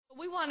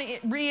want to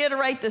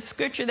reiterate the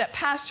scripture that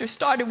Pastor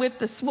started with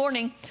this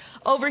morning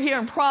over here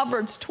in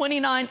Proverbs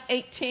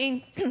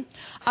 29:18.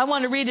 I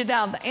want to read it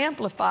out, the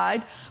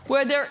Amplified,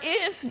 where there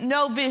is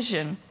no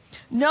vision,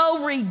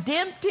 no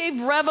redemptive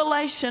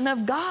revelation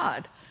of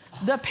God,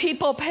 the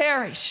people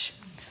perish.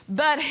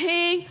 But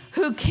he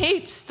who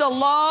keeps the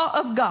law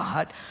of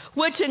God,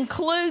 which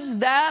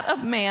includes that of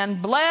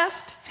man,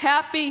 blessed,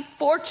 happy,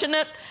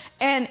 fortunate,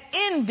 and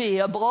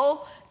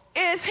enviable,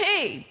 is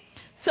he.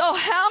 So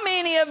how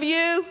many of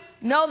you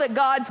know that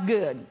God's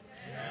good?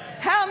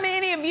 How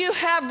many of you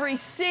have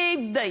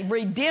received the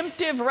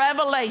redemptive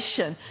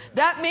revelation?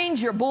 That means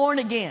you're born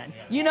again.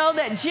 You know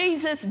that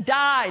Jesus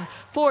died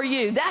for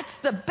you. That's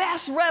the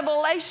best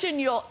revelation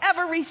you'll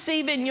ever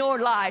receive in your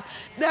life.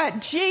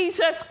 That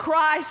Jesus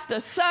Christ,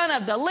 the Son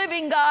of the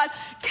living God,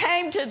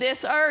 came to this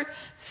earth,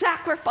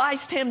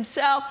 sacrificed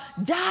himself,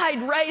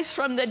 died, raised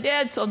from the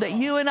dead so that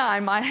you and I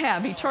might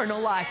have eternal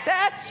life.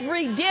 That's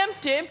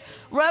redemptive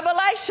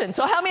revelation.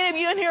 So how many of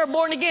you in here are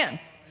born again?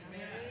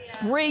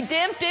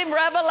 Redemptive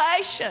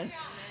revelation.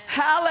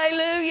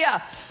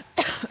 Hallelujah.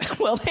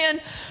 Well,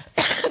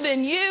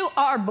 then you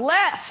are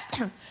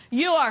blessed.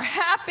 You are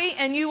happy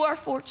and you are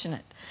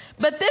fortunate.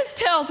 But this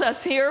tells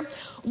us here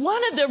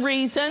one of the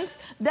reasons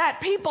that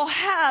people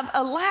have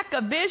a lack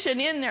of vision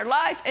in their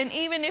life, and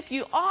even if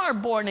you are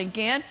born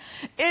again,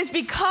 is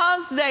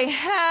because they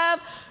have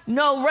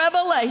no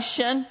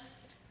revelation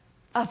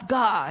of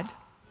God.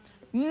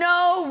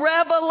 No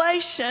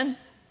revelation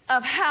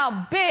of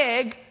how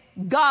big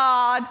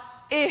God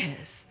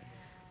is.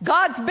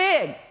 God's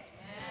big.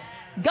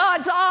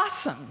 God's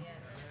awesome.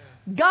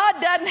 God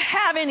doesn't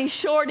have any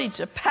shortage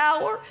of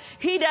power.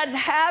 He doesn't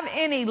have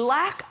any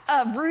lack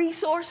of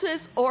resources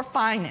or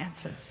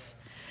finances.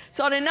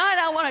 So tonight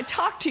I want to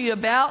talk to you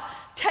about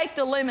take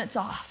the limits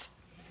off.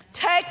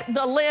 Take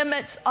the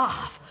limits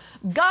off.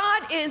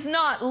 God is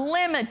not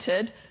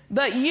limited,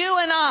 but you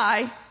and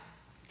I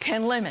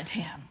can limit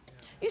him.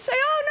 You say,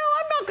 oh no,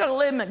 I'm not going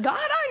to limit God.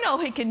 I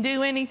know he can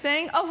do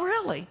anything. Oh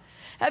really?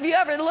 Have you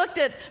ever looked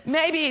at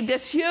maybe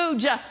this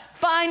huge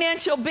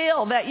financial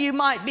bill that you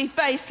might be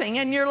facing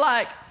and you're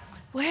like,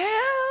 well,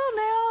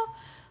 now,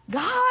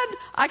 God,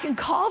 I can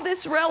call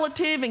this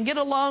relative and get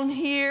a loan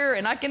here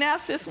and I can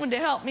ask this one to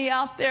help me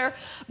out there.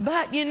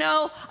 But, you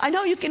know, I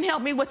know you can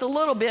help me with a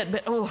little bit,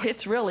 but, oh,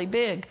 it's really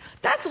big.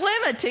 That's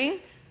limiting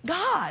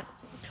God.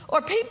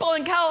 Or people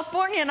in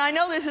California, and I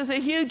know this is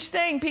a huge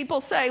thing,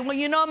 people say, well,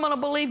 you know, I'm going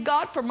to believe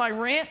God for my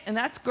rent, and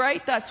that's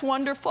great, that's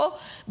wonderful.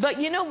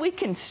 But, you know, we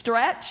can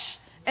stretch.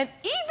 And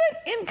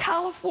even in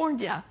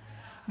California,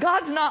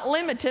 God's not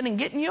limited in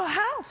getting you a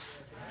house.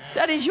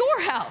 That is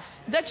your house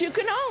that you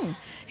can own.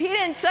 He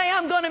didn't say,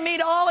 I'm going to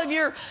meet all of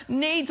your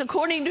needs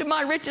according to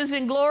my riches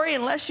and glory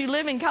unless you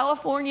live in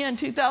California in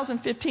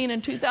 2015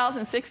 and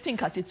 2016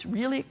 because it's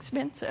really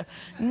expensive.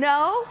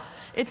 No,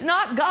 it's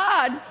not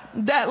God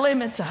that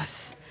limits us.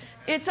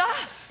 It's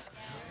us.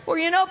 Or,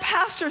 you know,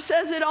 Pastor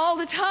says it all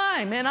the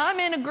time, and I'm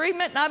in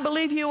agreement, and I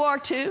believe you are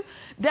too,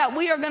 that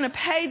we are going to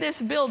pay this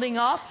building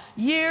off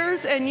years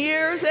and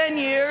years and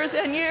years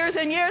and years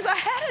and years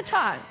ahead of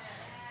time.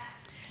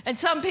 And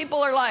some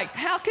people are like,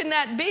 how can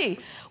that be?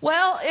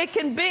 Well, it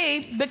can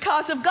be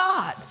because of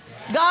God.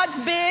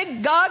 God's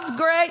big, God's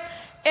great,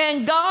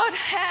 and God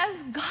has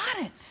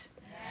got it.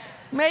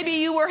 Maybe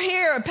you were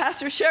here.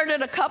 Pastor shared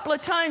it a couple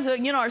of times.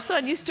 You know, our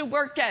son used to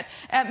work at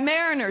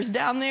Mariners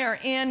down there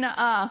in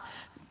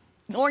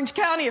Orange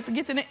County, I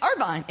forget the name,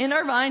 in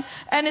Irvine,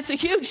 and it's a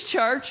huge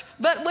church,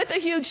 but with a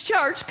huge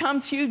church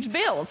comes huge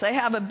bills. They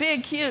have a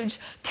big, huge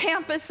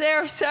campus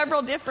there,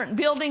 several different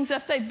buildings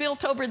that they've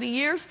built over the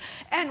years,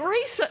 and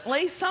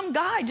recently some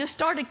guy just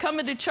started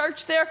coming to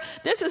church there.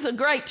 This is a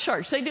great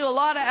church. They do a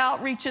lot of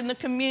outreach in the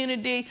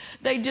community.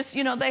 They just,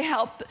 you know, they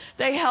help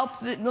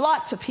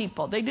lots of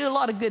people. They do a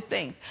lot of good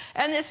things.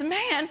 And this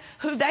man,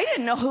 who they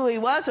didn't know who he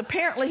was,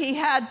 apparently he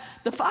had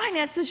the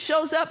finances,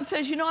 shows up and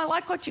says, you know, I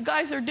like what you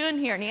guys are doing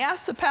here. And he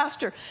asks the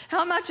pastor,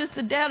 how much is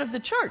the debt of the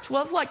church?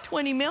 Well, it's like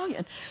 $20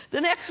 million.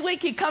 The next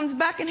week he comes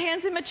back and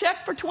hands him a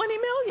check for $20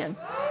 million.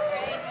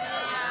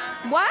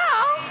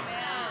 Wow.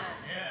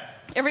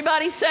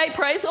 Everybody say,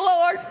 praise the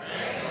Lord.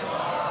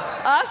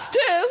 Us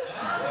too.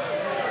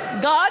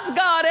 God's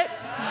got it.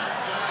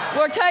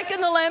 We're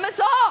taking the limits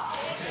off.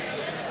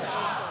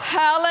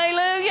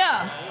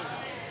 Hallelujah.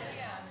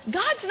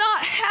 God's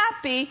not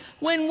happy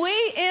when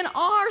we, in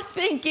our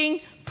thinking,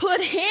 put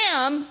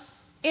him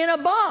in a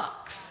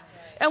box.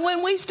 And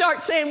when we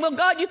start saying, well,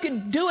 God, you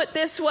could do it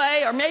this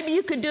way, or maybe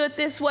you could do it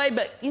this way,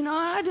 but, you know,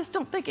 I just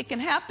don't think it can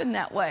happen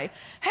that way.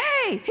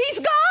 Hey, he's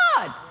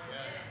God.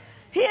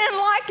 He didn't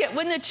like it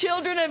when the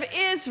children of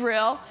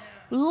Israel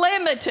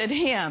limited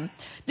him.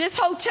 This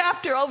whole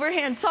chapter over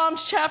here in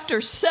Psalms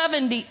chapter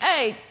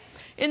 78,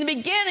 in the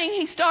beginning,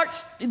 he starts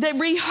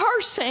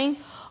rehearsing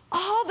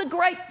all the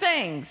great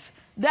things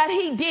that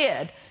he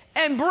did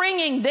and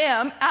bringing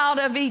them out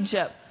of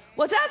Egypt.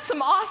 Was that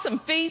some awesome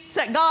feats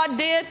that God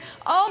did?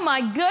 Oh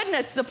my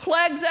goodness, the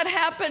plagues that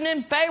happened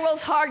in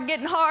Pharaoh's heart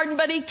getting hardened,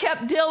 but he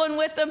kept dealing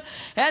with them.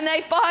 And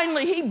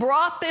he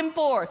brought them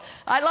forth.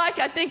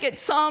 I think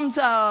it's Psalms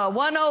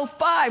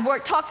 105 where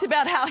it talks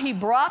about how he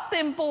brought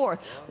them forth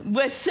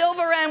with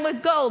silver and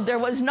with gold. There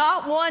was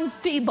not one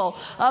feeble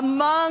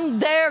among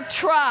their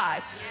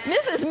tribe.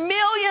 This is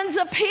millions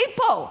of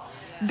people.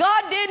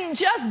 God didn't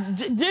just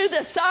do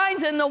the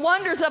signs and the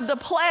wonders of the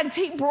plagues.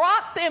 He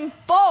brought them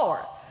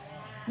forth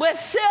with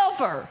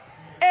silver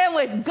and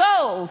with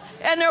gold.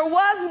 And there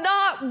was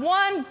not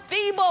one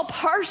feeble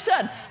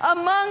person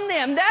among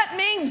them. That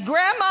means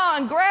grandma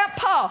and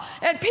grandpa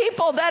and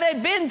people that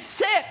had been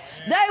sick,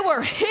 they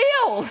were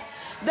healed.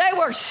 They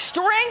were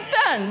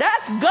strengthened.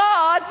 That's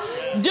God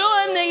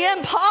doing the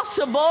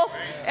impossible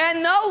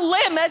and no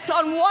limits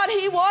on what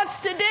he wants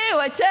to do.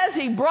 It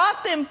says he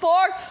brought them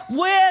forth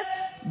with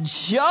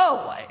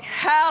joy.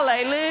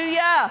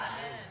 Hallelujah.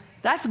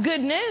 That's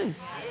good news.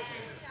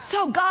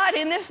 So God,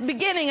 in this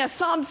beginning of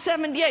Psalm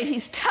 78,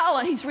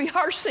 he's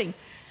rehearsing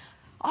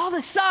all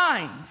the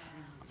signs,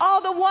 all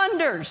the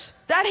wonders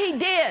that he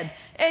did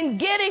in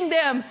getting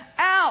them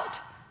out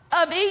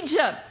of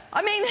Egypt.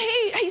 I mean,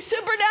 he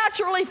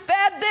supernaturally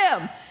fed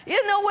them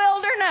in the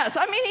wilderness.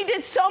 I mean, he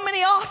did so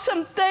many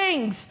awesome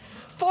things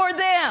for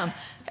them.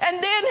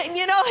 And then,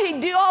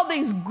 he'd do all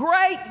these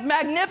great,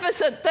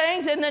 magnificent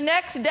things, and the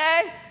next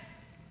day,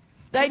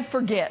 they'd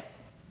forget.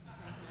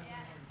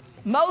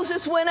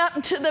 Moses went up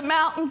into the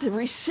mountain to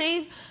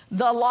receive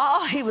the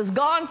law. He was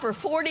gone for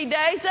 40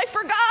 days. They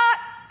forgot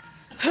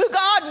who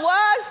God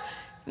was.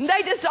 And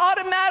they just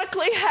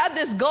automatically had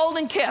this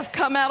golden calf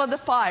come out of the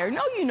fire.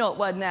 No, it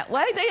wasn't that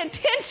way. They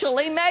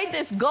intentionally made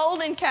this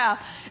golden calf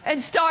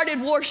and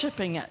started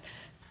worshiping it.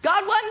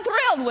 God wasn't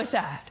thrilled with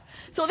that.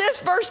 So this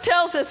verse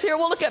tells us here,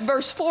 we'll look at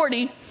verse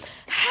 40,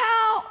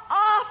 how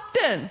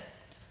often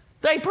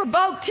they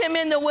provoked him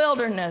in the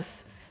wilderness.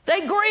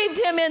 They grieved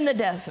him in the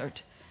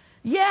desert.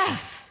 Yes,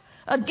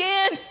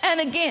 again and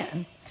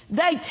again.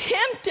 They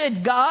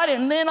tempted God,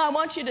 and then I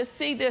want you to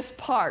see this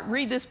part.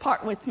 Read this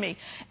part with me.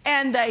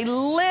 And they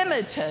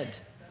limited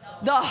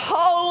the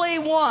Holy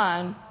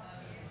One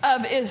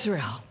of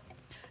Israel.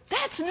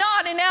 That's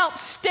not an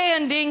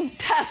outstanding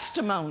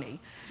testimony.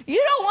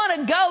 You don't want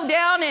to go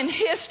down in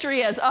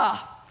history as,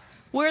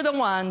 we're the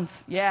ones.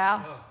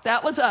 Yeah,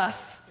 that was us.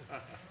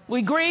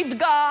 We grieved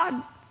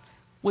God.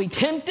 We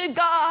tempted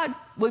God.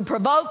 We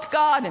provoked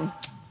God, and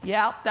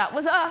yeah, that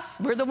was us.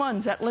 We're the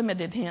ones that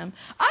limited him.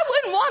 I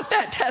wouldn't want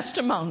that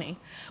testimony.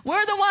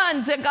 We're the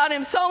ones that got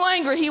him so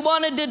angry he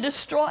wanted to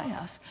destroy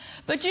us.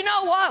 But you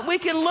know what? We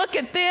can look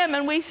at them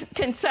and we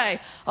can say,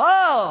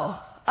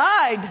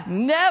 I'd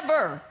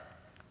never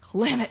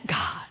limit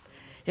God.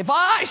 If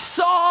I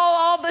saw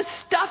all the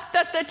stuff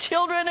that the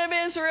children of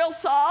Israel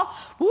saw,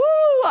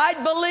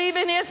 I'd believe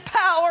in his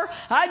power.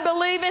 I'd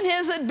believe in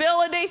his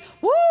ability.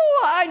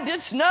 I'd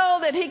just know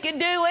that he could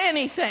do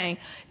anything.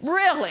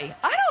 Really,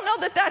 I don't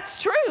know that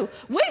that's true.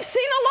 We've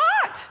seen a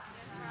lot.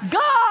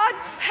 God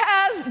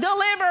has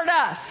delivered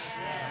us.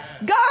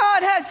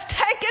 God has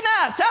taken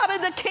us out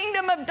of the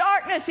kingdom of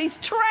darkness. He's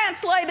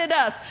translated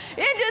us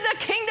into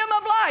the kingdom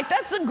of light.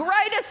 That's the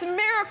greatest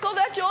miracle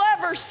that you'll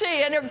ever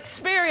see and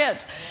experience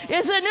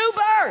is a new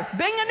birth,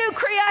 being a new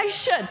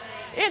creation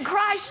in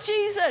Christ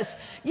Jesus.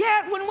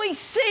 Yet when we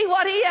see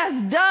what he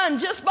has done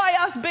just by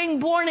us being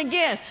born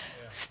again,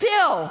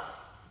 still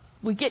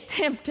we get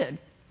tempted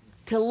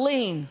to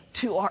lean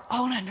to our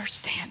own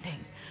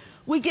understanding.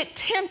 We get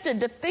tempted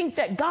to think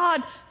that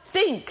God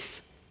thinks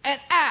and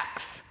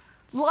acts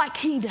like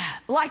he does,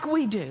 like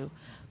we do.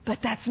 But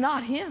that's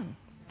not him.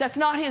 That's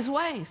not his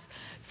ways.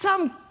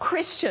 Some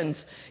Christians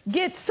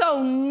get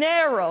so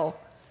narrow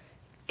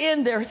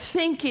in their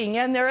thinking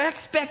and their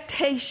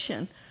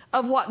expectation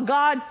of what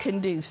God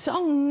can do.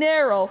 So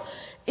narrow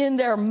in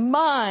their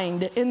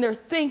mind, in their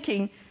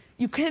thinking,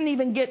 you couldn't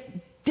even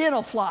get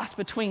dental floss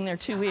between their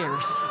two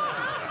ears.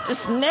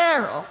 Just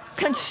narrow,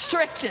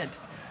 constricted.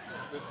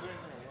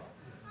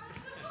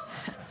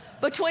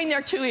 Between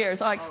their two ears.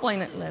 I'll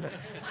explain it later.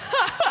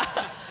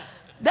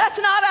 That's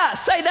not us.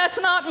 Say, that's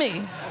not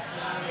me.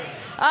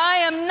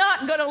 I am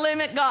not going to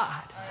limit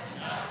God.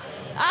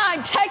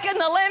 I'm taking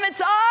the limits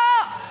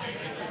off.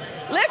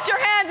 Lift your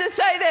hands and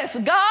say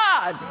this.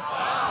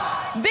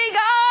 God. Be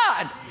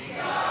God.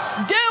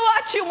 Do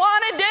what you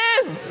want to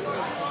do.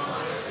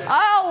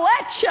 I'll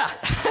let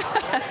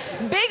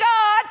you. Be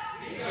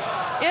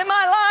God in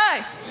my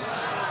life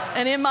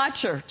and in my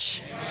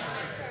church.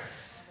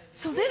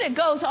 So then it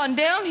goes on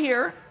down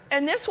here,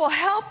 and this will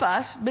help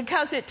us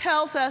because it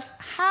tells us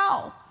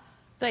how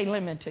they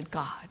limited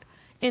God.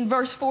 In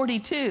verse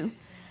 42,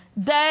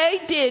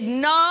 they did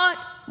not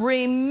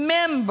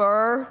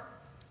remember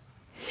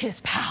his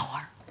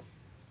power.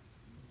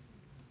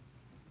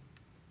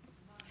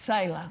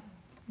 Selah.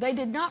 They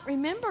did not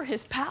remember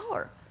his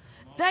power.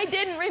 They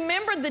didn't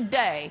remember the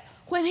day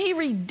when he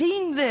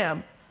redeemed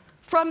them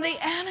from the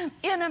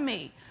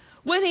enemy,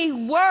 when he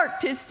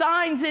worked his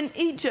signs in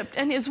Egypt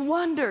and his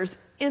wonders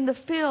in the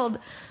field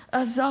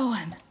of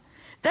Zoan.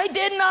 They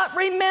did not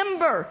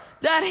remember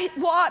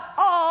what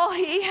all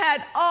he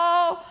had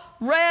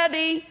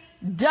already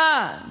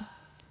done.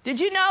 Did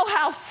you know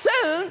how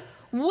soon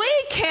we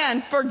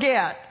can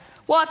forget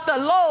what the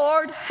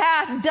Lord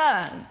hath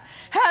done?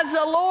 Has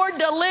the Lord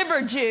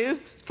delivered you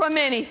from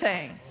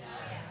anything?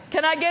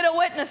 Can I get a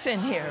witness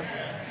in here?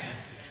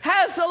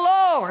 Has the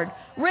Lord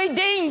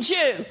redeemed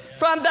you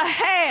from the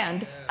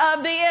hand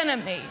of the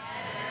enemy?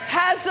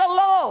 Has the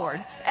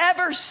Lord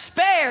ever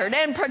spared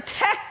and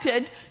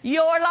protected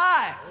your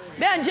life?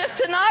 Man,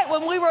 just tonight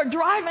when we were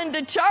driving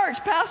to church,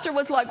 Pastor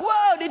was like,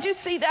 whoa, did you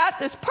see that?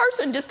 This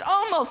person just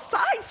almost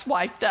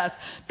sideswiped us.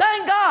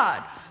 Thank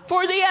God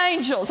for the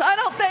angels. I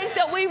don't think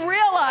that we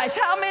realize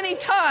how many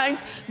times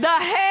the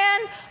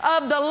hand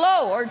of the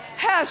Lord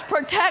has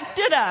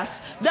protected us.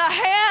 The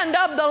hand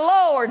of the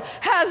Lord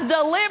has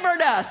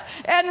delivered us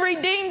and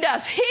redeemed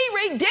us.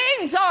 He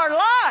redeems our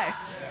life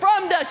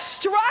from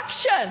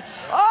destruction.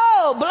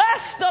 Oh,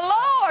 bless the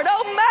Lord.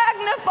 Oh,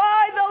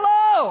 magnify the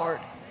Lord.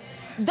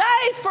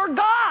 They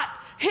forgot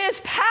His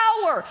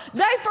power.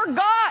 They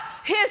forgot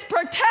His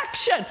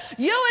protection.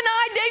 You and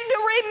I need to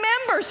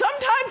remember,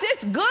 sometimes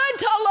it's good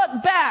to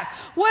look back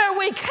where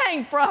we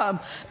came from.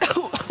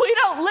 We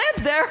don't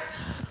live there,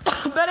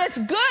 but it's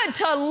good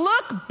to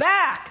look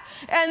back,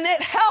 and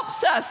it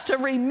helps us to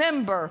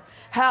remember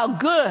how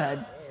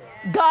good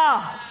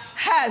God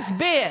has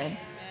been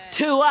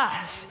to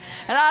us.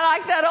 And I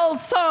like that old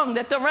song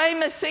that the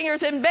Ramus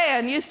Singers and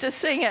Band used to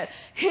sing it.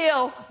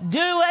 He'll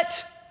do it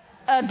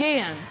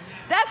again.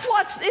 That's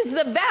what is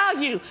the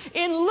value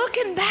in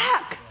looking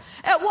back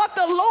at what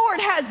the Lord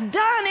has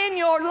done in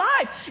your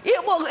life.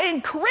 It will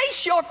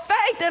increase your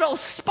faith. It'll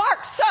spark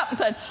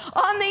something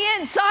on the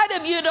inside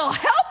of you. It'll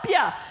help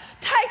you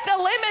take the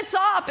limits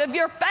off. If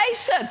you're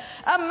facing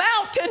a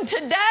mountain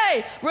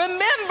today,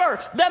 remember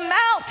the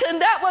mountain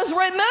that was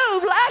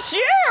removed last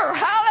year.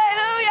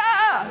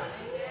 Hallelujah.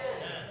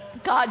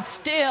 God's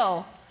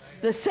still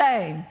the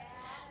same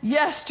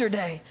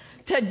yesterday,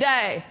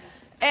 today,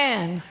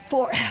 and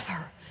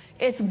forever.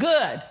 It's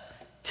good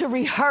to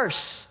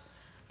rehearse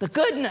the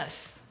goodness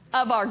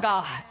of our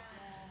God.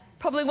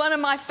 Probably one of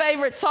my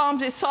favorite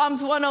Psalms is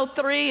Psalms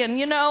 103.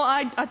 And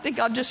I think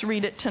I'll just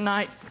read it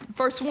tonight.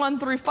 Verse 1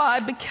 through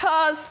 5.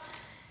 Because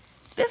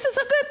this is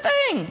a good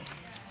thing.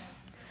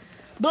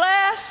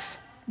 Bless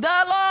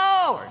the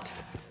Lord,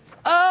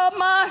 oh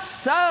my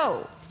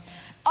soul.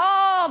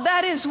 All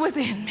that is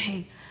within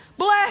me.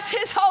 Bless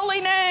His holy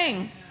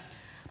name.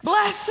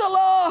 Bless the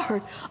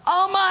Lord,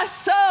 oh my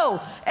soul,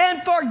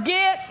 and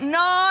forget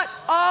not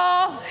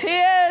all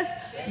His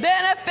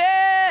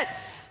benefits.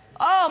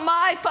 Oh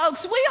my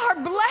folks, we are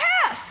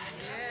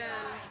blessed.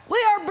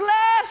 We are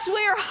blessed.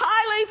 We are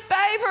highly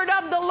favored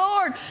of the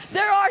Lord.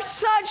 There are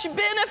such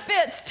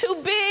benefits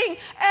to being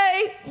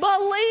a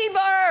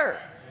believer.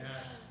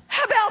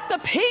 How about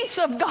the peace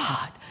of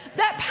God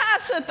that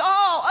passeth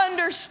all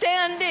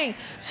understanding?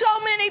 So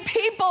many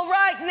people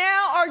right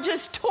now are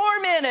just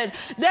tormented.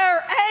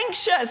 They're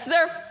anxious.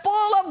 They're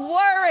full of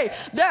worry.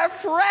 They're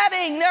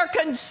fretting. They're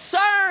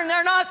concerned.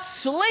 They're not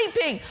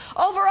sleeping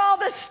over all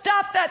the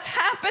stuff that's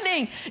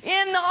happening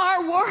in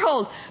our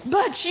world.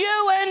 But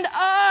you and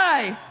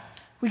I,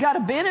 we got a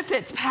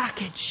benefits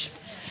package.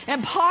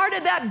 And part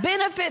of that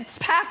benefits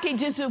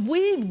package is that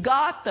we've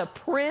got the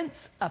Prince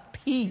of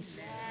Peace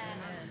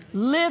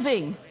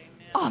living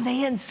on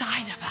the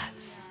inside of us.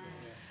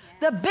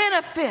 The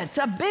benefits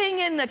of being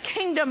in the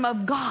kingdom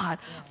of God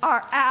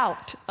are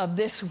out of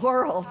this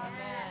world.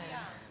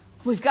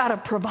 We've got a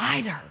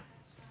provider.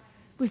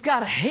 We've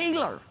got a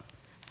healer.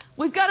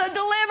 We've got a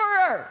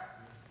deliverer.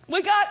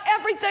 We got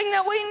everything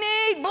that we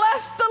need.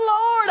 Bless the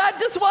Lord. I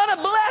just want to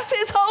bless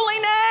His holy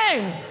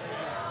name.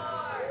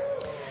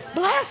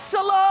 Bless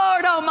the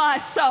Lord, oh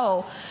my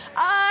soul.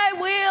 I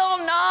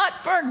will not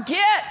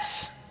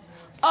forget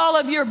all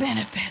of your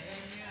benefits.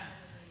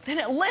 Then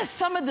it lists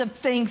some of the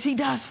things He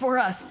does for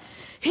us.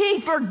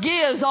 He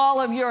forgives all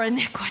of your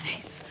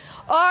iniquities.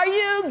 Are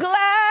you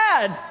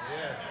glad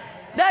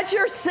that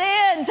your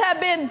sins have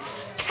been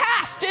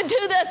cast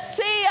into the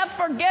sea of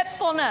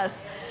forgetfulness?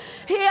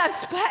 He has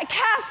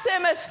cast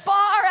them as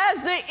far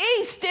as the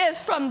east is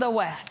from the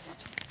west.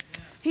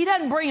 He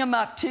doesn't bring them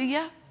up to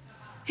you.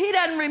 He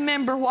doesn't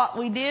remember what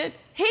we did.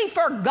 He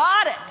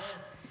forgot it.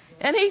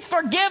 And He's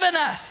forgiven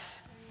us.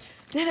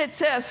 Then it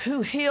says,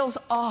 who heals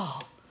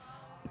all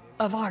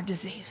of our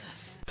diseases.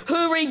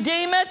 Who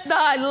redeemeth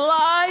thy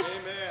life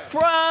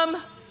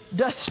from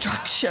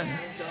destruction.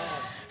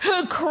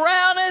 Who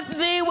crowneth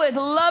thee with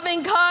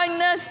loving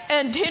kindness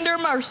and tender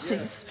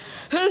mercies.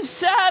 Who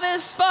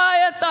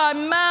satisfieth thy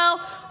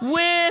mouth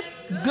with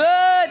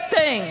good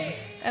things.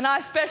 And I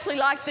especially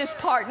like this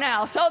part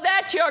now. So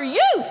that your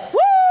youth,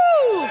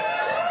 woo!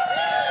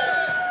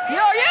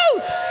 Your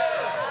youth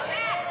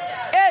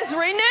is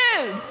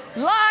renewed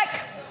like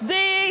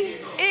the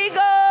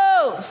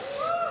eagles.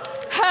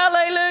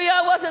 Hallelujah.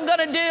 I wasn't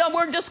going to do,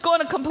 we're just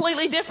going a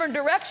completely different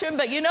direction,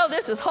 but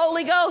this is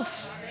Holy Ghost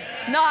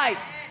night.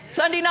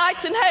 Sunday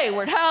nights in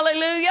Hayward.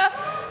 Hallelujah.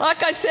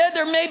 Like I said,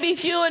 there may be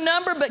few in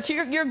number, but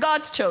you're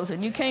God's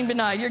chosen. You can't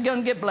deny. You're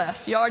going to get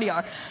blessed. You already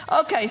are.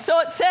 Okay, so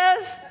it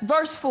says,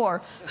 verse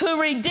 4, who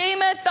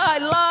redeemeth thy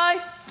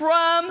life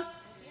from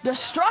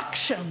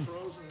destruction.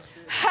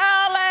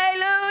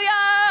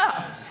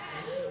 Hallelujah.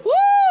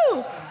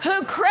 Woo!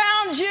 Who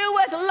crowns you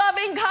with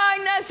loving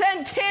kindness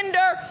and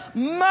tender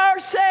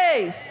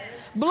mercies.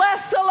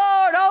 Bless the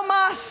Lord, oh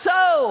my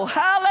soul.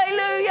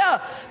 Hallelujah.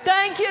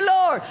 Thank you,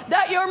 Lord,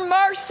 that your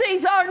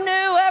mercies are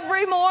new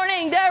every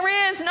morning. There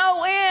is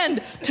no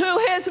end to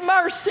His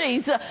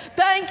mercies.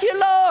 Thank you,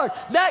 Lord,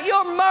 that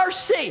your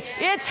mercy,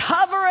 it's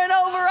hovering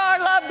over our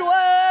loved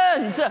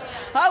ones.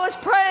 I was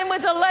praying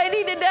with a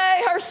lady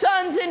today. Her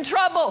son's in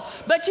trouble.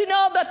 But you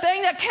know the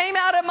thing that came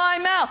out of my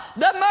mouth?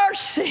 The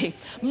mercy.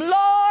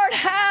 Lord,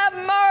 have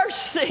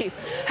mercy.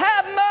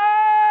 Have mercy.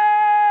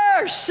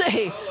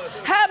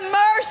 Have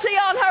mercy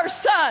on her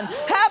son.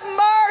 Have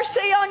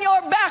mercy on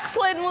your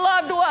backslidden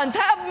loved ones.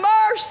 Have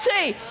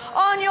mercy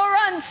on your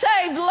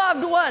unsaved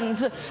loved ones.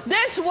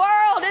 This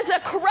world is a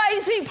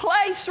crazy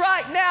place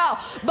right now,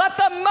 but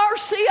the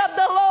mercy of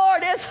the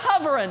Lord is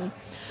hovering.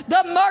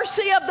 The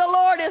mercy of the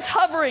Lord is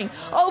hovering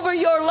over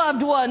your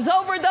loved ones,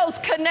 over those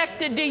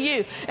connected to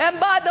you. And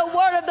by the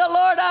word of the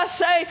Lord, I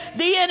say,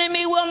 the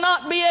enemy will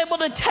not be able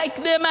to take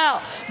them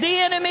out. The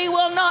enemy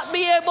will not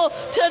be able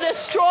to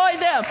destroy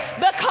them,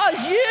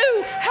 because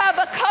you have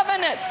a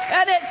covenant.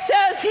 And it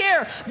says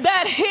here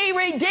that He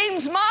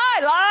redeems my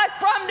life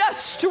from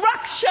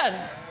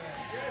destruction.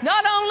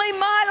 Not only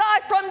my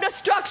life from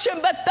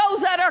destruction, but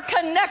those that are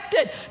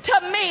connected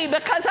to me,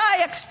 because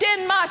I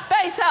extend my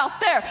faith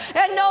out there.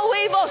 And no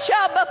evil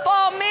shall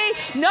befall me,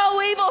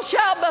 no evil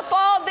shall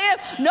befall them,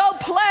 no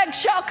plague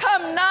shall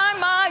come nigh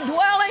my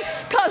dwelling,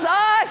 because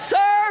I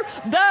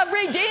serve the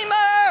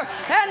Redeemer,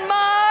 and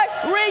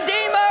my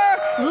Redeemer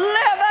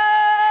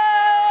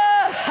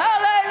liveth.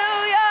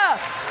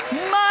 Hallelujah.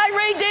 My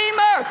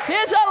Redeemer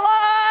is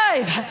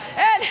alive,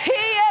 and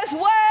He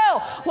is well.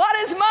 What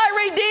does my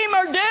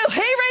Redeemer do? He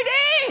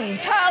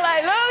redeems.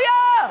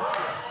 Hallelujah.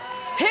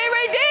 He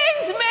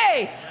redeems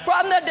me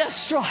from the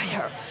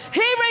destroyer.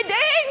 He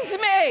redeems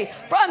me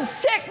from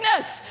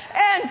sickness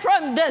and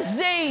from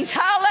disease.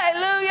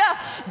 Hallelujah.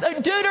 The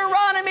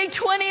Deuteronomy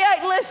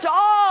 28 lists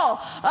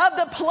all of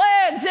the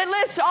plagues. It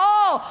lists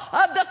all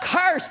of the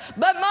curse.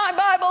 But my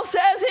Bible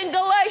says in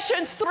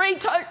Galatians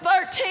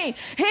 3:13,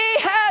 He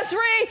has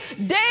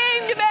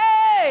redeemed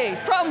me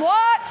from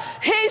what?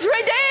 He's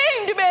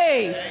redeemed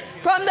me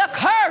from the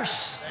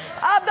curse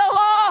of the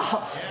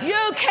law.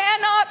 You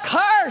cannot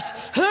curse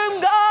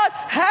whom God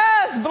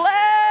has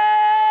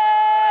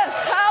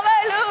blessed.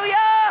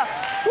 Hallelujah.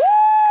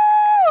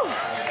 Woo!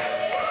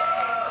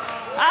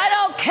 I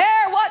don't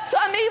care what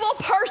some evil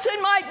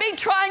person might be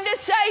trying to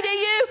say to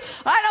you.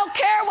 I don't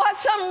care what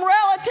some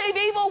relative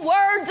evil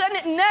words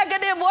and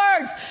negative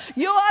words.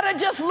 You ought to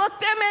just look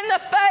them in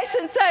the face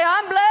and say,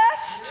 I'm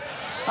blessed.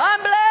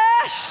 I'm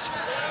blessed.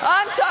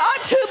 I'm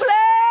too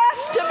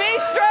blessed to be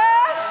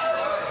stressed.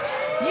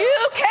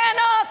 You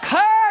cannot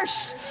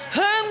curse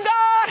whom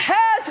God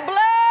has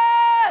blessed.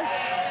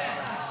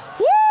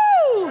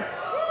 Woo!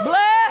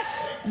 Bless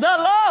the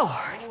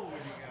Lord,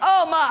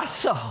 oh my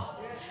soul,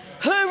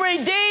 who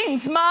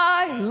redeems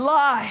my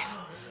life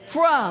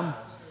from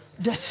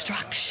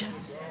destruction.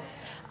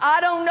 I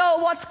don't know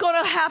what's going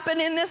to happen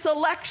in this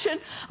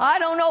election. I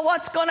don't know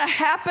what's going to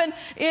happen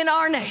in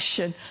our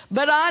nation.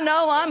 But I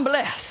know I'm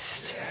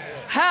blessed.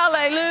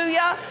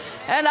 Hallelujah.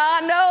 And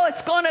I know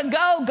it's going to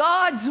go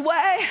God's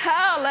way.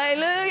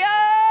 Hallelujah.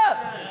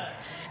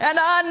 And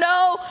I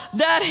know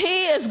that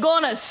He is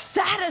going to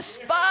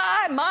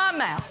satisfy my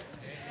mouth.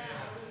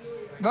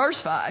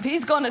 Verse 5.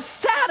 He's going to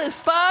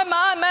satisfy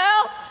my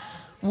mouth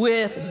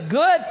with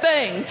good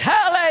things.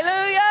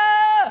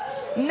 Hallelujah.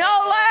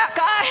 No lack.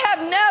 I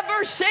have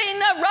never seen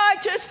the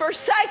righteous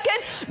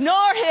forsaken,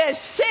 nor his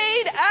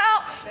seed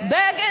out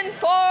begging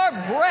for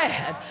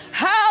bread.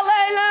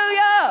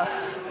 Hallelujah.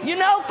 You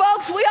know,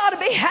 folks, we ought to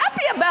be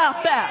happy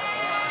about that.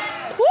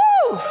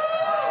 Woo!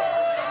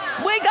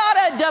 We got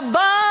a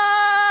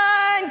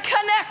divine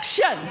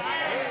connection.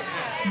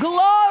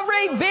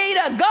 Glory be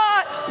to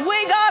God.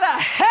 We got a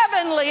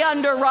heavenly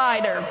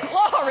underwriter.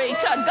 Glory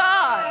to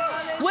God.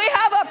 We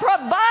have a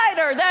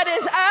provider that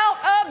is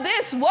out of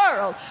this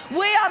world.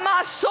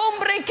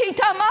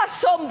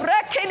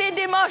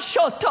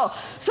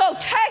 So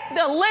take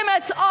the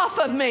limits off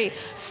of me.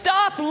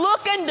 Stop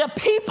looking to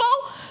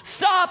people.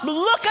 Stop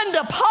looking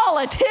to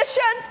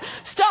politicians.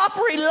 Stop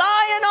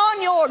relying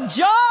on your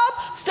job.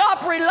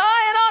 Stop relying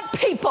on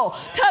people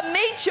to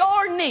meet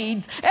your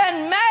needs,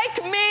 and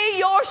make me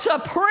your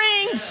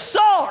supreme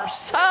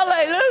source.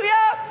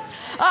 Hallelujah.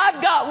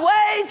 I've got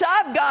ways,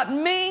 I've got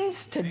means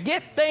to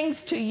get things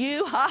to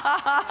you. Ha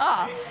ha ha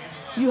ha.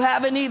 You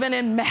haven't even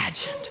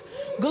imagined.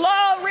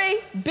 Glory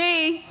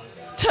be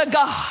to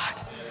God.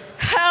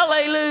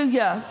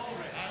 Hallelujah.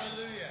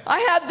 I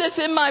have this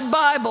in my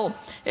Bible.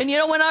 And you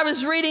know, when I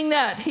was reading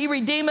that, He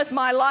redeemeth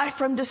my life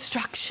from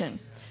destruction.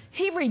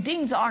 He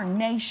redeems our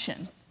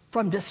nation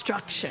from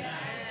destruction.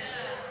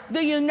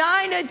 The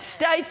United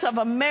States of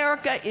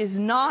America is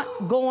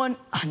not going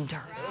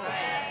under.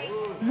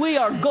 We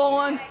are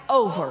going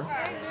over.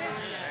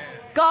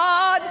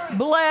 God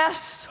bless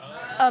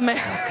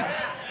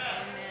America.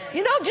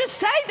 You know, just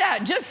say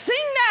that. Just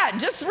sing that.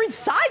 Just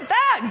recite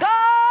that.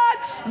 God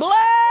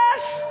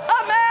bless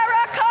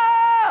America.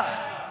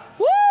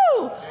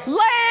 Woo!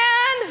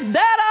 Land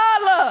that I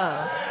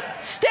love.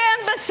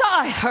 Stand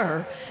beside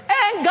her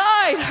and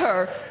guide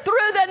her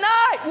through the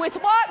night with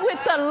what? With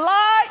the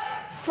light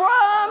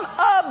from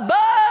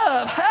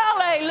above.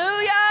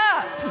 Hallelujah.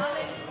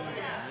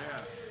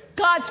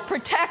 God's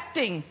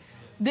protecting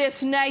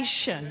this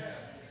nation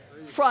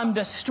from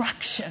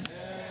destruction.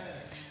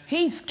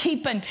 He's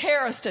keeping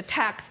terrorist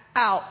attacks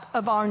out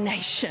of our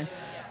nation.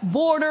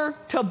 Border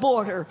to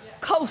border,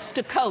 coast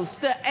to coast,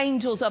 the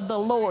angels of the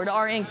Lord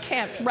are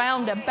encamped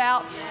round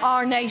about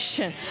our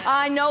nation.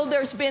 I know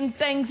there's been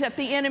things that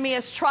the enemy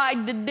has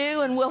tried to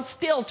do and will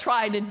still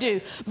try to do,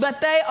 but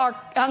they are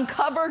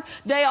uncovered,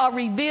 they are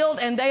revealed,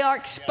 and they are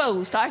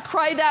exposed. I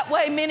pray that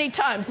way many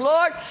times.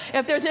 Lord,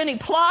 if there's any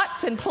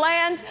plots and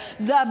plans,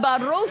 the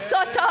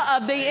barusata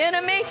of the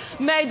enemy,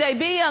 may they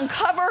be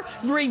uncovered,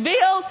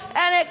 revealed,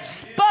 and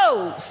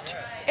exposed.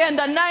 In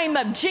the name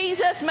of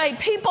Jesus, may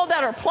people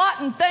that are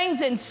plotting things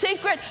in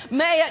secret,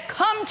 may it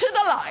come to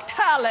the light.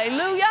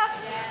 Hallelujah.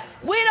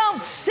 We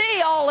don't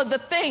see all of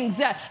the things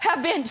that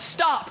have been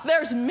stopped.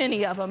 There's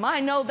many of them.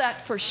 I know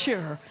that for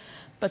sure.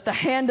 But the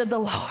hand of the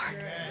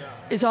Lord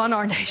is on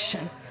our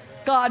nation.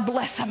 God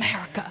bless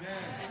America.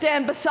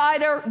 Stand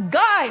beside her,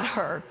 guide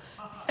her.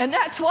 And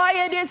that's why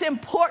it is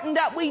important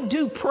that we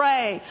do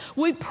pray.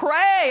 We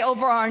pray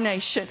over our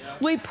nation.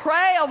 We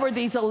pray over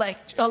these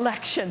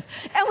elections.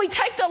 And we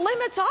take the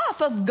limits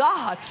off of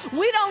God.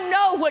 We don't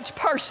know which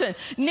person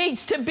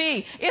needs to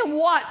be in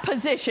what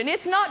position.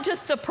 It's not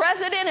just the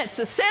president, it's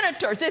the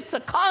senators, it's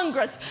the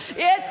Congress,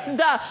 it's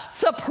the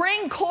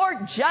Supreme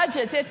Court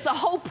judges, it's the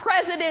whole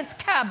president's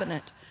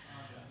cabinet.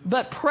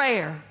 But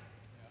prayer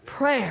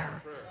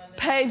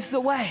paves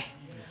the way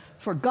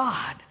for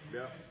God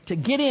to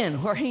get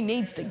in where He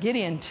needs to get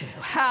into.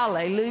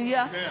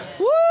 Hallelujah.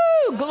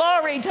 Woo!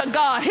 Glory to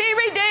God. He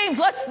redeems.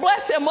 Let's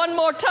bless Him one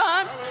more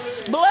time.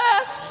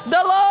 Bless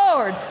the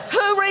Lord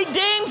who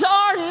redeems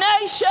our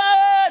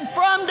nation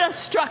from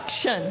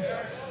destruction,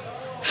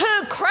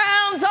 who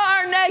crowns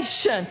our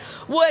nation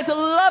with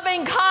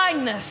loving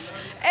kindness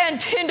and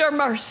tender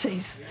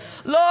mercies.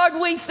 Lord,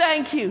 we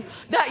thank You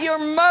that Your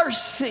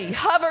mercy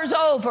hovers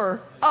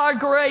over our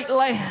great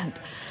land.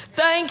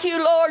 Thank You,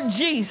 Lord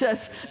Jesus,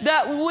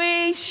 that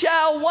we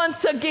shall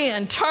once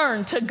again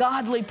turn to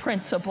godly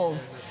principles.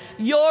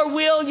 Your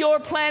will, Your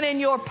plan, and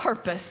Your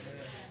purpose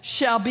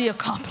shall be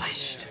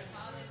accomplished.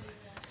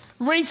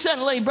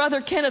 Recently,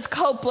 Brother Kenneth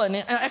Copeland,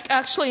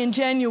 actually in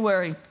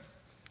January,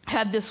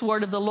 had this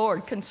word of the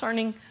Lord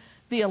concerning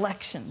the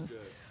elections.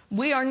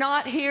 We are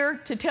not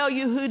here to tell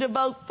you who to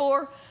vote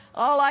for.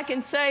 All I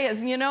can say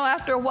is,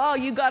 after a while,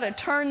 you got to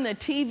turn the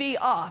TV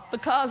off,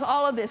 because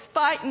all of this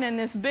fighting and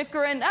this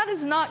bickering, that is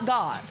not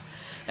God.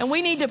 And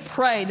we need to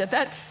pray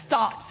that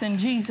stops in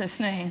Jesus'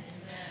 name.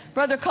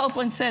 Brother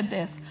Copeland said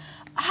this: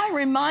 I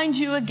remind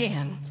you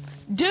again,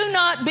 do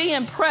not be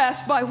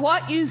impressed by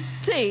what you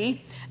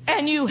see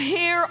and you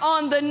hear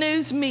on the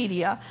news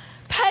media.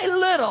 Pay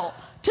little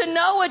to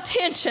no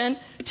attention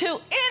to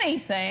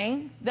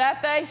anything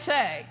that they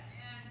say.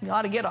 You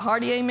ought to get a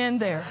hearty amen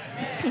there.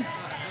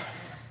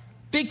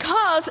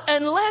 Because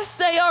unless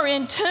they are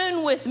in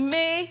tune with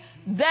Me,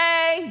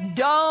 they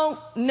don't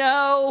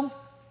know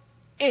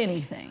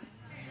anything.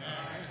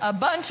 A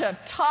bunch of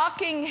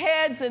talking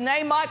heads, and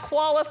they might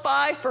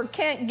qualify for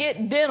can't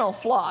get dental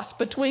floss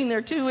between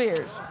their two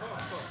ears.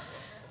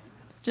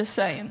 Just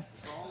saying.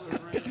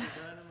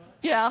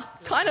 Yeah,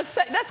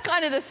 that's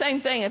kind of the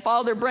same thing. If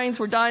all their brains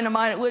were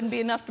dynamite, it wouldn't be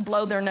enough to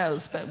blow their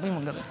nose, but we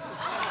won't go there.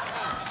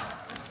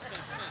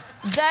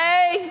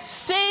 They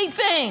see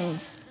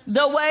things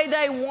the way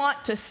they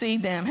want to see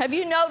them. Have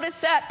you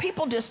noticed that?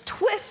 People just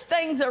twist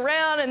things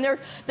around, and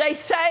they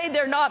say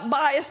they're not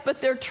biased,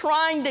 but they're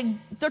trying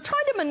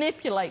to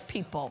manipulate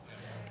people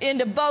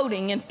into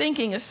voting and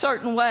thinking a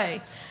certain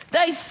way.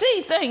 They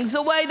see things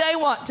the way they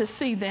want to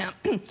see them,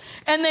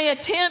 and they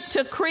attempt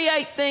to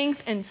create things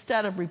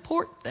instead of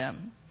report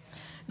them.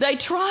 They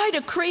try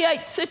to create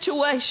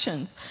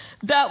situations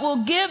that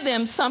will give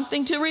them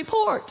something to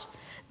report.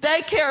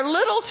 They care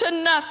little to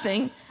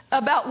nothing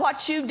about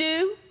what you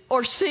do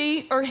or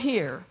see or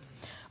hear.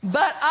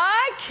 But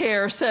I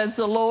care, says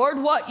the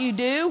Lord, what you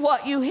do,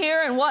 what you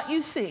hear, and what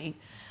you see.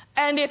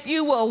 And if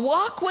you will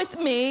walk with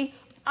Me,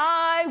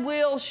 I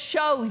will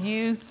show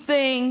you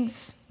things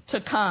to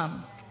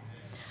come.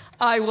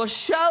 I will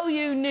show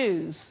you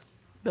news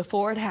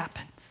before it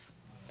happens.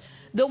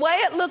 The way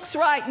it looks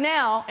right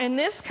now in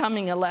this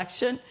coming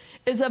election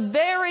is a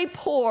very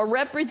poor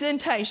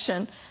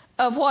representation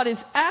of what is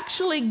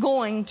actually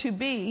going to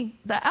be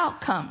the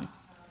outcome.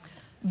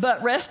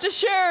 But rest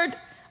assured,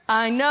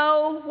 I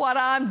know what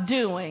I'm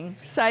doing,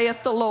 saith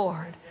the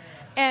Lord.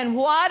 And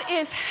what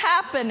is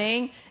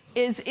happening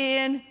is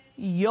in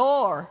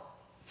your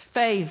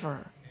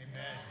favor.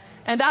 Amen.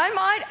 And I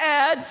might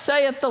add,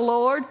 saith the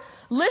Lord,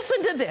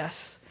 listen to this,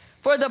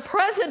 for the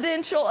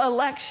presidential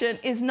election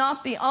is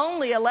not the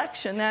only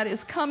election that is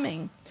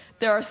coming.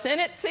 There are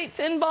Senate seats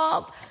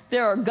involved.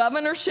 There are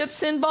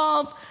governorships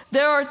involved.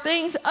 There are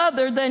things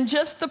other than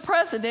just the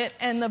president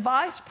and the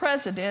vice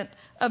president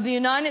of the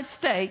United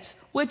States,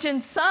 which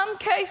in some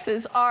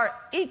cases are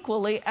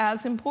equally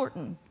as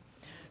important.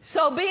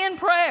 So be in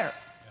prayer.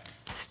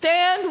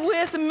 Stand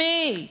with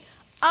me.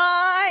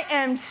 I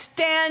am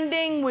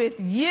standing with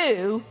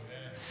you,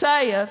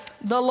 saith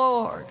the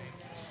Lord.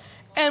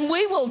 And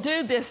we will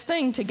do this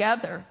thing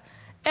together.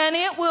 And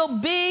it will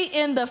be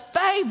in the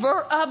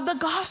favor of the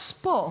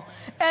gospel.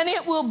 And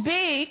it will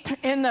be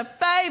in the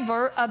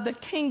favor of the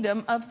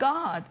kingdom of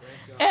God.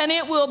 And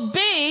it will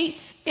be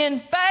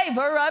in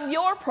favor of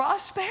your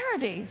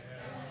prosperity.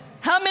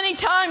 How many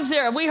times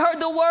there have we heard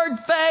the word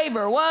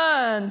favor?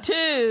 1,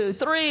 2,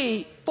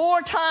 3,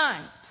 4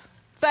 times.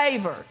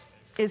 Favor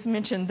is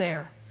mentioned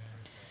there.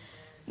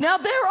 Now,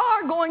 there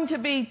are going to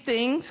be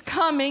things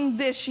coming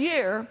this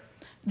year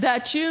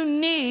that you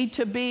need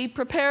to be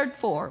prepared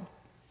for.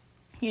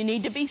 You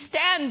need to be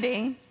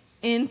standing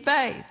in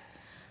faith.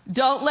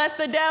 Don't let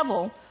the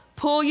devil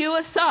pull you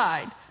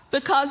aside,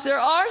 because there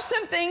are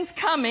some things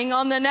coming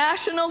on the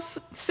national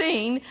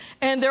scene,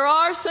 and there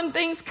are some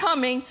things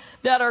coming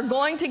that are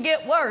going to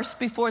get worse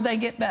before they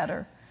get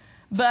better.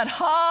 But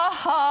ha,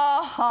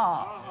 ha,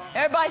 ha.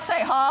 Everybody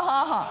say ha,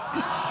 ha,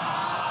 ha.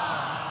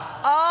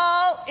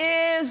 All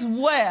is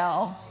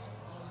well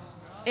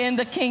in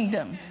the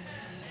kingdom.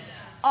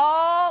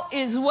 All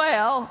is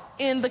well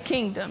in the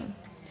kingdom.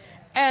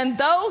 And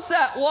those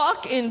that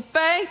walk in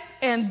faith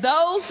and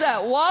those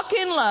that walk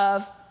in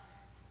love,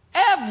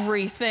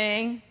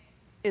 everything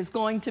is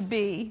going to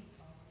be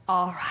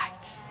all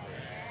right.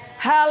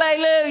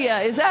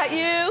 Hallelujah. Is that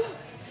you?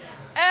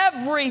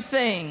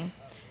 Everything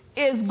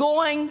is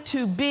going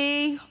to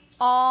be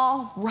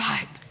all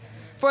right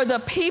for the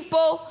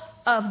people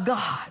of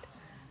God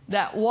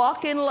that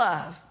walk in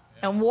love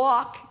and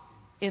walk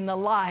in the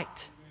light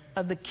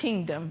of the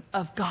kingdom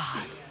of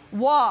God.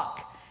 Walk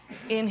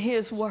in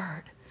His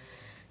Word.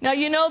 Now,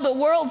 you know, the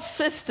world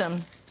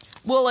system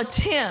will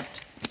attempt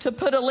to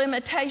put a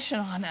limitation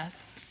on us.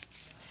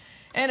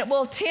 And it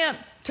will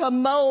attempt to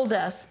mold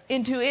us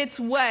into its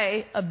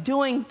way of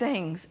doing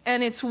things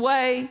and its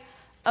way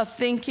of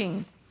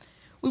thinking.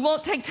 We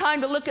won't take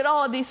time to look at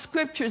all of these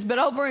scriptures, but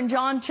over in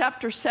John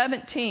chapter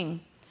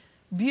 17,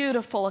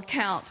 beautiful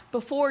account.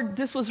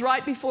 This was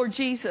right before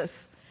Jesus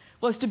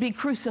was to be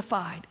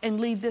crucified and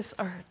leave this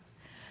earth.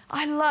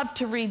 I love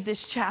to read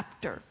this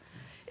chapter.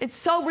 It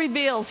so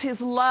reveals His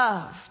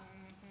love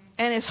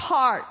and His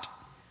heart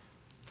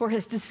for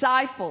His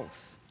disciples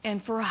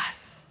and for us.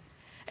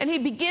 And He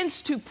begins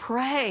to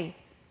pray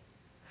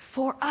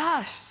for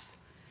us.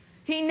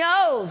 He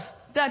knows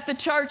that the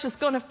church is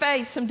going to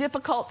face some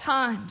difficult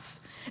times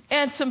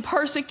and some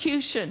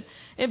persecution.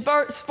 In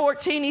verse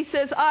 14, He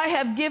says, I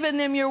have given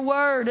them your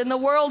word, and the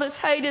world has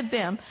hated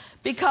them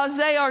because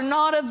they are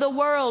not of the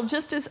world,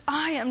 just as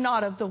I am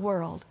not of the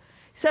world.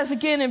 He says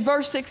again in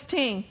verse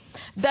 16,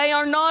 they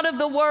are not of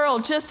the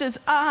world, just as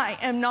I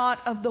am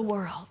not of the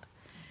world.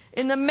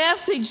 In the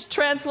Message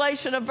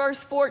translation of verse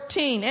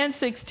 14 and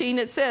 16,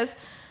 it says,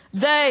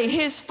 they,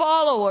 His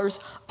followers,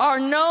 are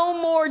no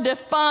more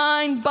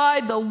defined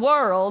by the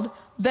world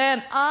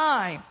than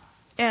I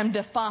am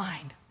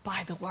defined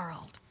by the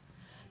world.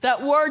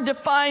 That word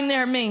defined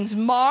there means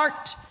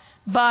marked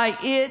by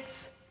its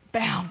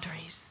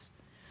boundaries.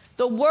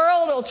 The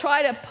world will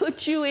try to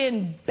put you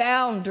in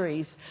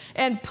boundaries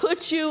and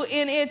put you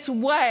in its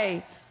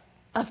way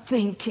of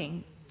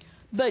thinking.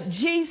 But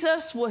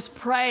Jesus was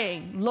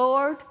praying,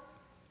 Lord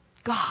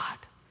God,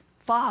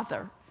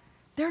 Father,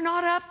 they're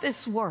not of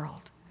this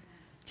world,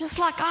 just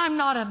like I'm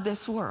not of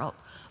this world.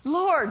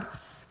 Lord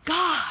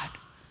God,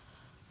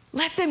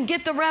 let them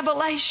get the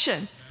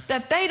revelation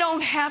that they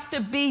don't have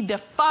to be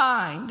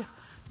defined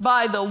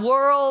by the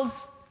world's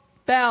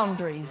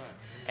boundaries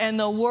and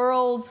the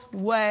world's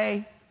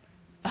way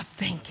of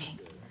thinking.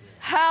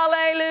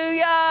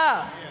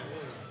 Hallelujah.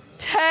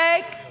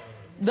 Take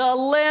the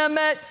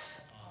limits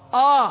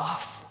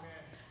off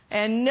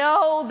and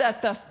know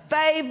that the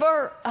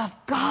favor of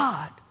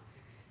God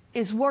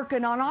is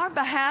working on our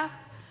behalf.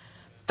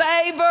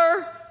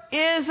 Favor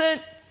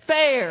isn't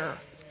fair,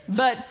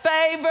 but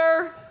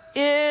favor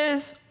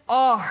is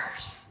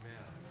ours.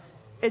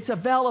 It's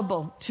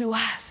available to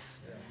us.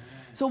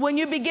 So when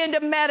you begin to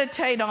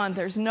meditate on,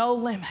 there's no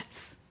limits.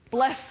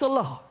 Bless the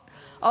Lord.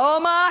 Oh,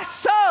 my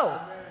soul.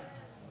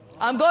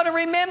 I'm going to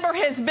remember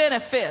His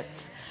benefits.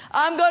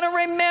 I'm going to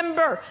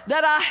remember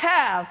that I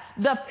have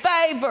the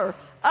favor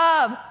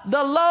of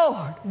the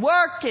Lord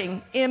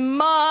working in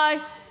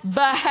my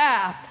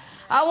behalf.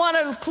 I want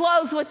to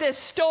close with this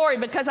story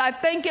because I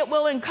think it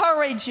will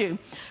encourage you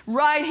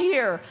right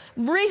here.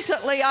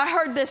 Recently, I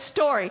heard this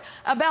story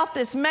about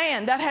this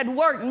man that had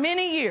worked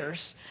many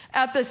years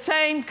at the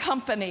same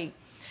company.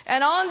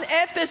 And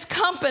at this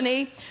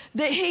company,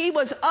 that he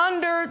was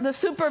under the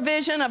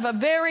supervision of a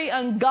very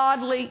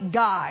ungodly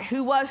guy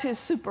who was his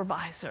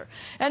supervisor.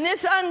 And this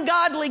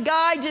ungodly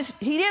guy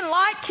he didn't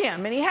like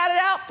him, and he had it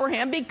out for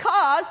him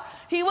because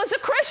he was a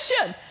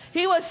Christian.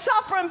 He was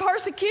suffering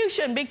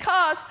persecution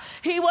because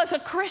he was a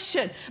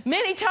Christian.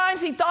 Many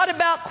times he thought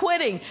about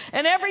quitting,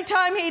 and every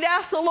time he'd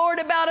ask the Lord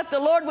about it, the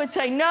Lord would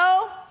say,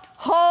 no,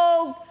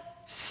 hold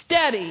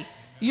steady.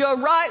 You're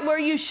right where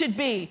you should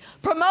be.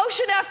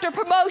 Promotion after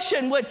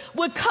promotion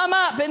would come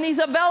up in these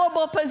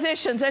available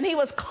positions, and he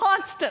was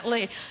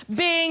constantly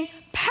being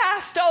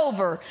passed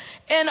over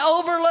and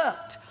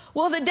overlooked.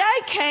 Well, the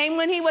day came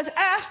when he was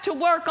asked to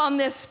work on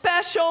this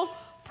special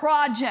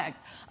project.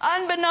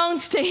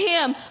 Unbeknownst to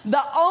him,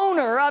 the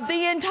owner of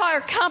the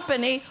entire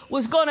company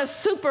was going to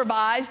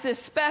supervise this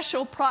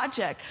special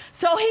project.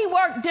 So he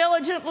worked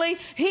diligently.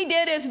 He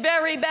did his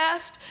very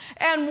best.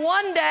 And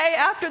one day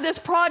after this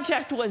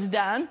project was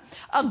done,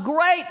 a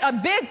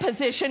big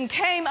position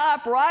came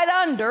up right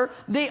under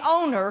the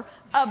owner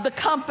of the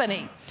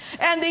company.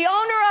 And the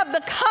owner of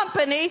the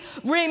company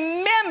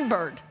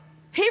remembered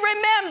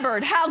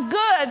how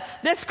good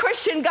this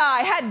Christian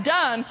guy had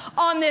done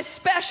on this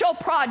special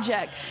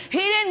project. He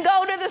didn't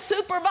go to the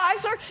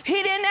supervisor. He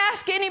didn't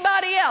ask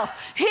anybody else.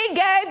 He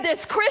gave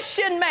this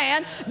Christian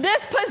man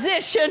this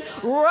position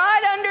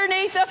right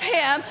underneath of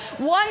him.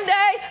 One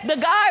day, the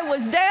guy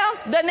was down.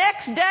 The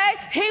next day,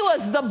 he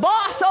was the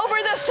boss over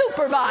the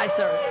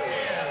supervisor.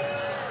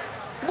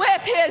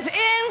 With his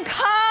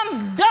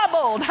income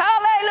doubled.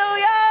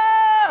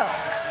 Hallelujah!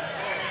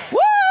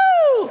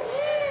 Woo!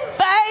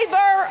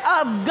 Favor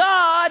of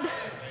God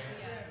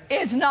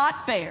is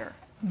not fair,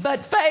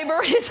 but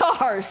favor is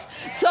ours.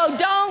 So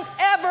don't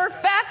ever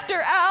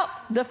factor out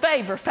the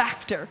favor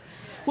factor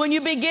when you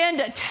begin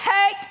to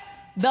take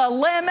the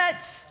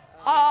limits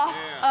off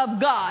of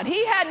God.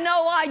 He had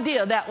no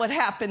idea that would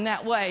happen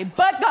that way,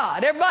 but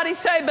God. Everybody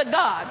say, but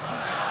God.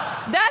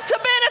 That's a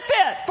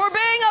benefit for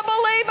being a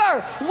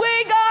believer.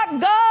 We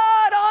got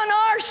God on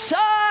our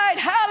side.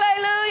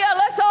 Hallelujah.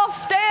 Let's all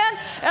stand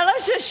and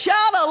let's just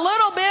shout a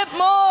little bit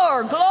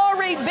more.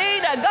 Glory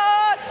be to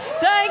God.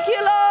 Thank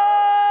you,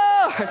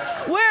 Lord.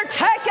 We're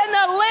taking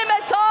the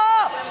limits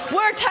off.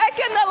 We're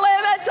taking the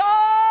limits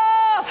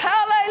off.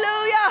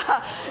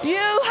 Hallelujah.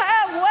 You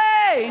have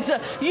ways.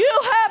 You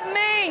have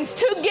means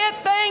to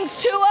get things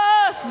to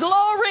us.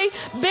 Glory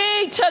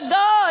be to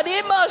God.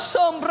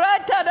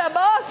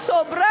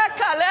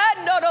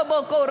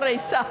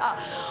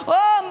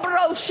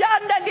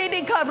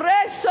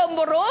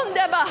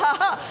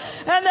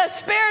 And the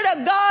Spirit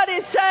of God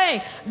is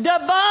saying,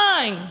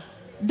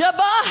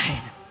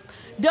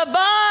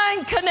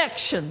 divine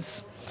connections.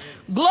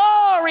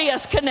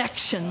 Glorious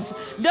connections,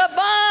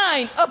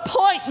 divine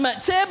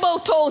appointments.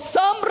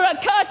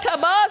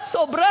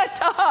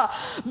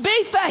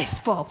 Be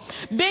faithful.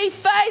 Be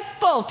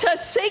faithful to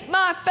seek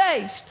my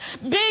face.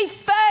 Be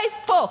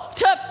faithful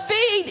to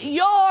feed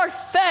your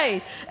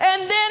faith.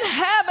 And then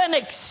have an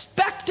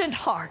expectant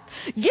heart.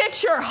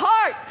 Get your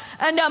heart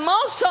and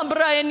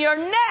and your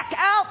neck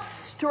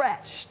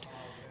outstretched.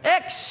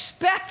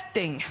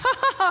 Expecting.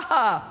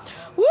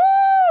 Woo!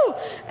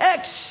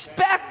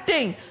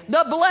 Expecting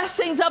the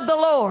blessings of the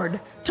Lord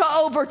to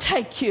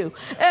overtake you.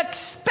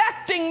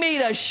 Expecting me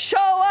to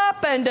show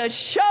up and to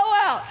show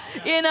out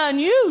in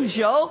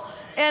unusual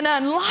and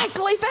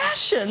unlikely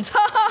fashions.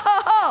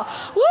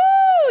 Woo!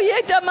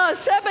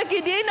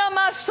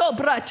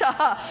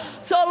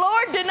 So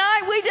Lord,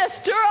 tonight we just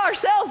stir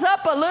ourselves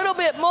up a little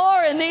bit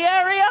more in the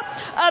area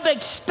of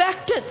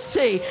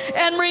expectancy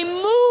and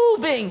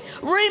removing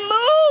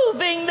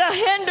the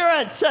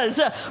hindrances,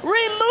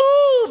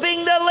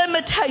 removing the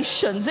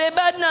limitations.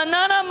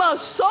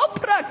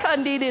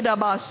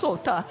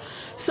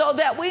 So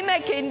that we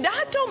make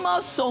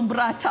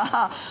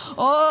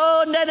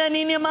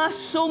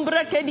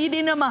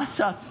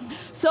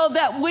so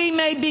that we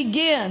may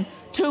begin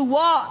to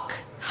walk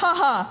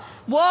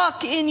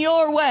in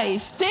your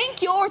ways.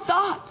 Think your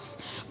thoughts.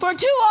 For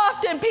too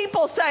often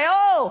people say,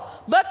 oh,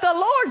 but the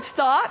Lord's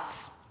thoughts,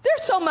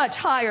 they're so much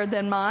higher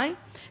than mine.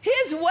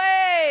 His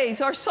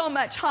ways are so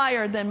much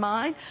higher than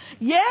mine.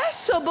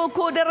 Yes, but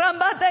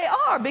they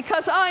are,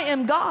 because I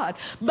am God.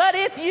 But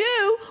if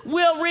you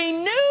will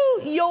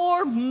renew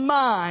your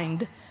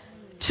mind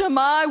to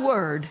my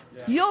word,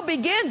 you'll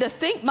begin to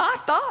think my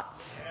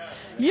thoughts.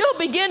 You'll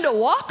begin to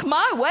walk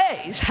my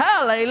ways.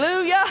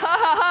 Hallelujah.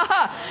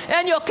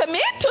 And you'll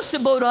commit to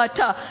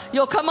Siburata.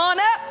 You'll come on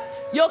up.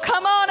 You'll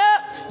come on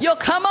up. You'll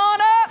come on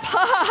up.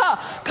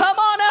 Come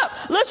on up.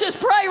 Let's just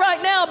pray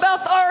right now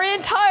about our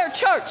entire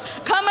church.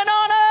 Coming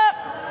on up.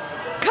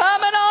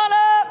 Coming on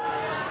up.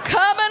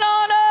 Coming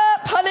on up.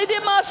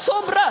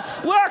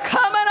 We're coming